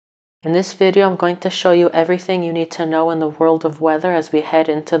In this video, I'm going to show you everything you need to know in the world of weather as we head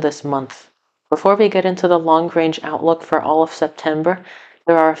into this month. Before we get into the long-range outlook for all of September,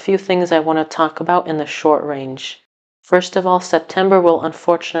 there are a few things I want to talk about in the short range. First of all, September will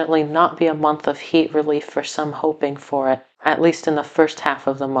unfortunately not be a month of heat relief for some hoping for it, at least in the first half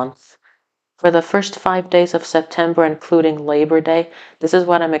of the month. For the first 5 days of September, including Labor Day, this is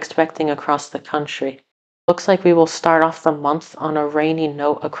what I'm expecting across the country. Looks like we will start off the month on a rainy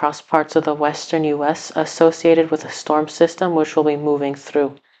note across parts of the western US associated with a storm system which will be moving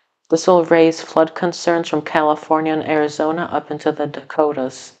through. This will raise flood concerns from California and Arizona up into the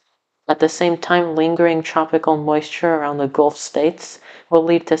Dakotas. At the same time, lingering tropical moisture around the Gulf states will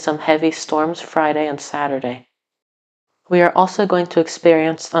lead to some heavy storms Friday and Saturday. We are also going to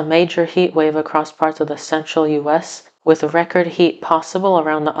experience a major heat wave across parts of the central US, with record heat possible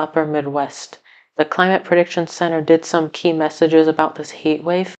around the upper Midwest. The Climate Prediction Center did some key messages about this heat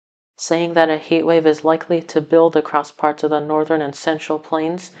wave, saying that a heat wave is likely to build across parts of the northern and central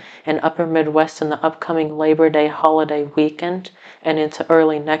plains and upper Midwest in the upcoming Labor Day holiday weekend and into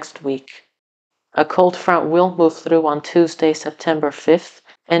early next week. A cold front will move through on Tuesday, September 5th,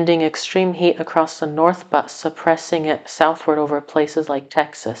 ending extreme heat across the north but suppressing it southward over places like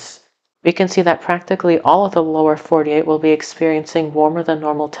Texas. We can see that practically all of the lower 48 will be experiencing warmer than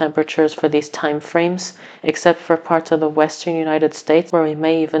normal temperatures for these time frames, except for parts of the western United States where we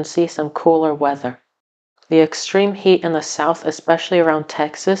may even see some cooler weather. The extreme heat in the south, especially around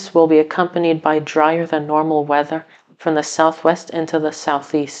Texas, will be accompanied by drier than normal weather from the southwest into the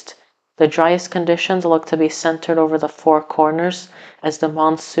southeast. The driest conditions look to be centered over the Four Corners, as the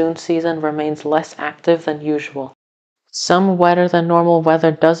monsoon season remains less active than usual. Some wetter than normal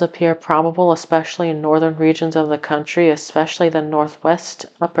weather does appear probable, especially in northern regions of the country, especially the northwest,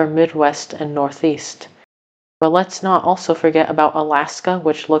 upper Midwest, and northeast. But let's not also forget about Alaska,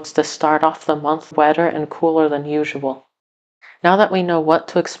 which looks to start off the month wetter and cooler than usual. Now that we know what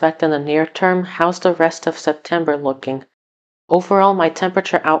to expect in the near term, how's the rest of September looking? Overall, my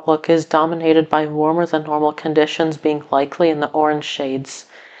temperature outlook is dominated by warmer than normal conditions being likely in the orange shades.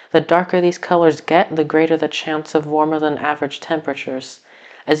 The darker these colors get, the greater the chance of warmer than average temperatures.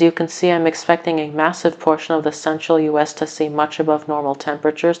 As you can see, I'm expecting a massive portion of the central US to see much above normal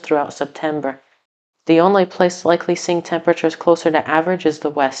temperatures throughout September. The only place likely seeing temperatures closer to average is the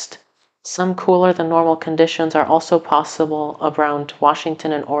west. Some cooler than normal conditions are also possible around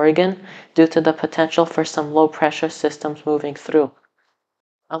Washington and Oregon due to the potential for some low-pressure systems moving through.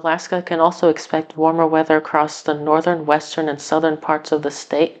 Alaska can also expect warmer weather across the northern, western, and southern parts of the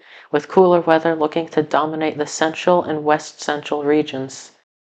state, with cooler weather looking to dominate the central and west-central regions.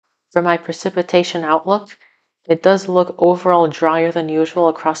 For my precipitation outlook, it does look overall drier than usual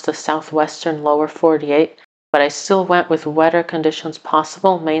across the southwestern lower 48, but I still went with wetter conditions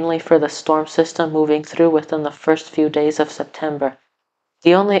possible, mainly for the storm system moving through within the first few days of September.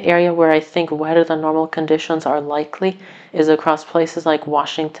 The only area where I think wetter than normal conditions are likely is across places like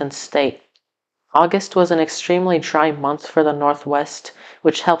Washington State. August was an extremely dry month for the Northwest,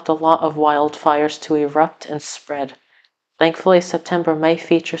 which helped a lot of wildfires to erupt and spread. Thankfully, September may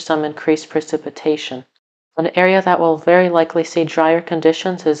feature some increased precipitation. An area that will very likely see drier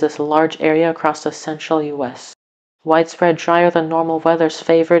conditions is this large area across the central US. Widespread drier than normal weather is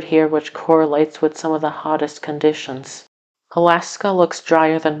favored here, which correlates with some of the hottest conditions. Alaska looks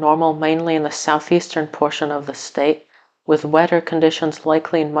drier than normal mainly in the southeastern portion of the state, with wetter conditions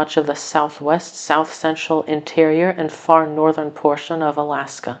likely in much of the southwest, south-central, interior, and far northern portion of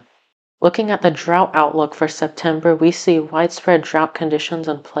Alaska. Looking at the drought outlook for September, we see widespread drought conditions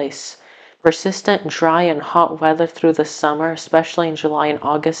in place. Persistent dry and hot weather through the summer, especially in July and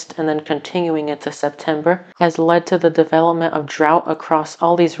August, and then continuing into September, has led to the development of drought across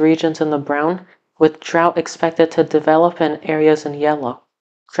all these regions in the brown, with drought expected to develop in areas in yellow.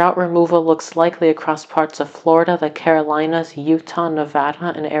 Drought removal looks likely across parts of Florida, the Carolinas, Utah,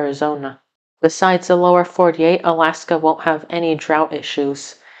 Nevada, and Arizona. Besides the lower 48, Alaska won't have any drought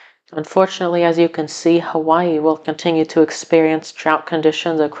issues. Unfortunately, as you can see, Hawaii will continue to experience drought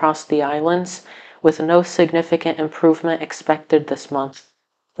conditions across the islands, with no significant improvement expected this month.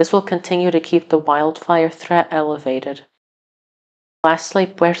 This will continue to keep the wildfire threat elevated. Lastly,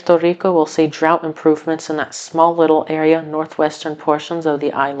 Puerto Rico will see drought improvements in that small little area northwestern portions of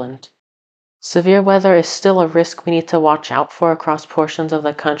the island. Severe weather is still a risk we need to watch out for across portions of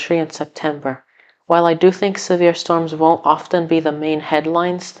the country in September. While I do think severe storms won't often be the main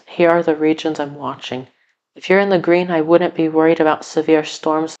headlines, here are the regions I'm watching. If you're in the green, I wouldn't be worried about severe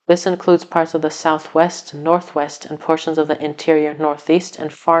storms. This includes parts of the southwest, northwest, and portions of the interior northeast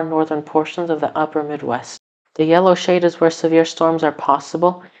and far northern portions of the upper Midwest. The yellow shade is where severe storms are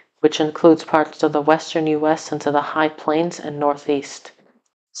possible, which includes parts of the western U.S. into the high plains and northeast.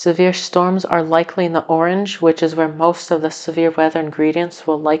 Severe storms are likely in the orange, which is where most of the severe weather ingredients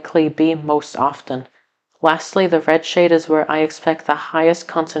will likely be most often. Lastly, the red shade is where I expect the highest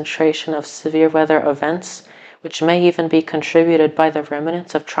concentration of severe weather events, which may even be contributed by the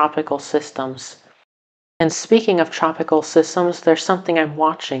remnants of tropical systems. And speaking of tropical systems, there's something I'm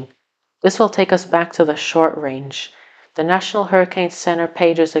watching. This will take us back to the short range. The National Hurricane Center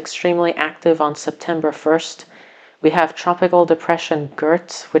page is extremely active on September 1st. We have Tropical Depression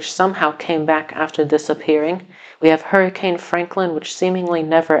Gert, which somehow came back after disappearing. We have Hurricane Franklin, which seemingly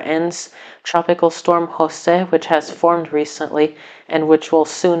never ends. Tropical Storm Jose, which has formed recently and which will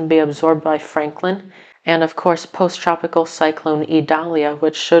soon be absorbed by Franklin. And of course, post-tropical cyclone Idalia,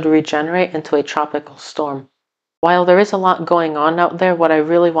 which should regenerate into a tropical storm. While there is a lot going on out there, what I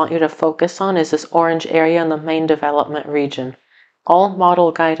really want you to focus on is this orange area in the main development region. All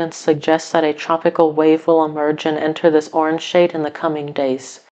model guidance suggests that a tropical wave will emerge and enter this orange shade in the coming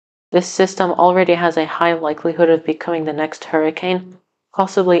days. This system already has a high likelihood of becoming the next hurricane,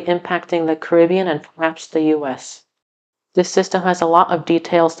 possibly impacting the Caribbean and perhaps the US. This system has a lot of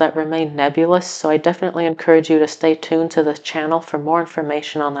details that remain nebulous, so I definitely encourage you to stay tuned to this channel for more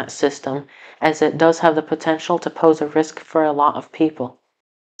information on that system, as it does have the potential to pose a risk for a lot of people.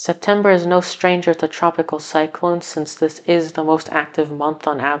 September is no stranger to tropical cyclones since this is the most active month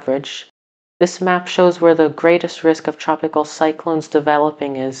on average. This map shows where the greatest risk of tropical cyclones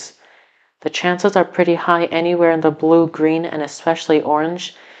developing is. The chances are pretty high anywhere in the blue, green, and especially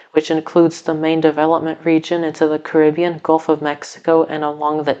orange, which includes the main development region into the Caribbean, Gulf of Mexico, and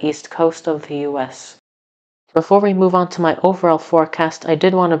along the east coast of the US. Before we move on to my overall forecast, I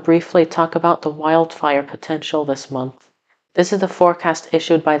did want to briefly talk about the wildfire potential this month. This is the forecast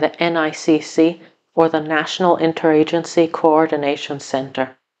issued by the NICC, or the National Interagency Coordination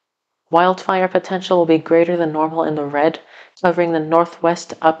Center. Wildfire potential will be greater than normal in the red, covering the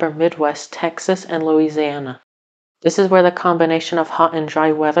northwest, upper Midwest, Texas, and Louisiana. This is where the combination of hot and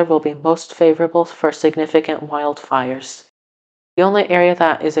dry weather will be most favorable for significant wildfires. The only area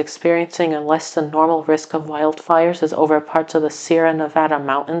that is experiencing a less than normal risk of wildfires is over parts of the Sierra Nevada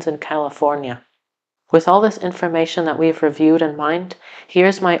mountains in California. With all this information that we've reviewed in mind,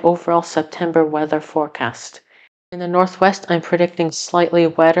 here's my overall September weather forecast. In the Northwest, I'm predicting slightly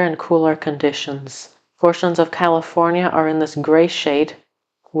wetter and cooler conditions. Portions of California are in this gray shade,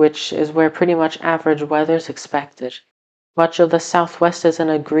 which is where pretty much average weather is expected. Much of the Southwest is in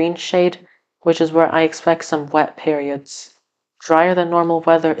a green shade, which is where I expect some wet periods. Drier than normal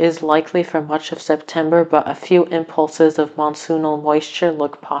weather is likely for much of September, but a few impulses of monsoonal moisture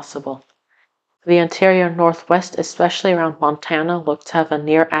look possible. The interior Northwest, especially around Montana, look to have a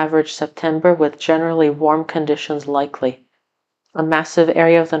near-average September with generally warm conditions likely. A massive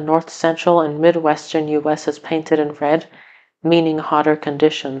area of the north central and midwestern U.S. is painted in red, meaning hotter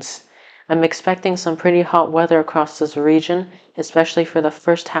conditions. I'm expecting some pretty hot weather across this region, especially for the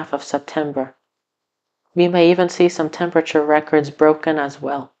first half of September. We may even see some temperature records broken as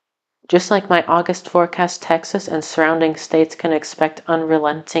well. Just like my August forecast, Texas and surrounding states can expect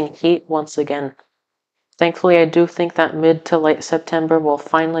unrelenting heat once again. Thankfully, I do think that mid to late September will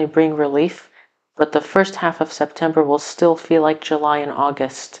finally bring relief, but the first half of September will still feel like July and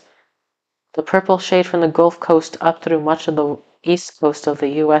August. The purple shade from the Gulf Coast up through much of the east coast of the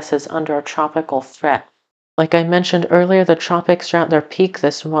US is under a tropical threat. Like I mentioned earlier, the tropics are at their peak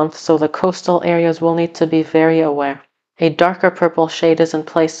this month, so the coastal areas will need to be very aware. A darker purple shade is in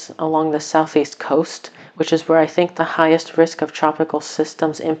place along the southeast coast, which is where I think the highest risk of tropical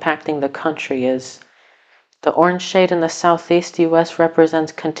systems impacting the country is. The orange shade in the southeast U.S.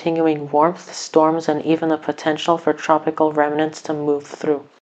 represents continuing warmth, storms, and even the potential for tropical remnants to move through.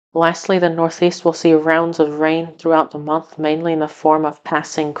 Lastly, the northeast will see rounds of rain throughout the month, mainly in the form of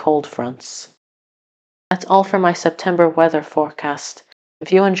passing cold fronts. That's all for my September weather forecast.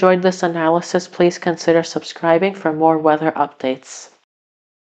 If you enjoyed this analysis, please consider subscribing for more weather updates.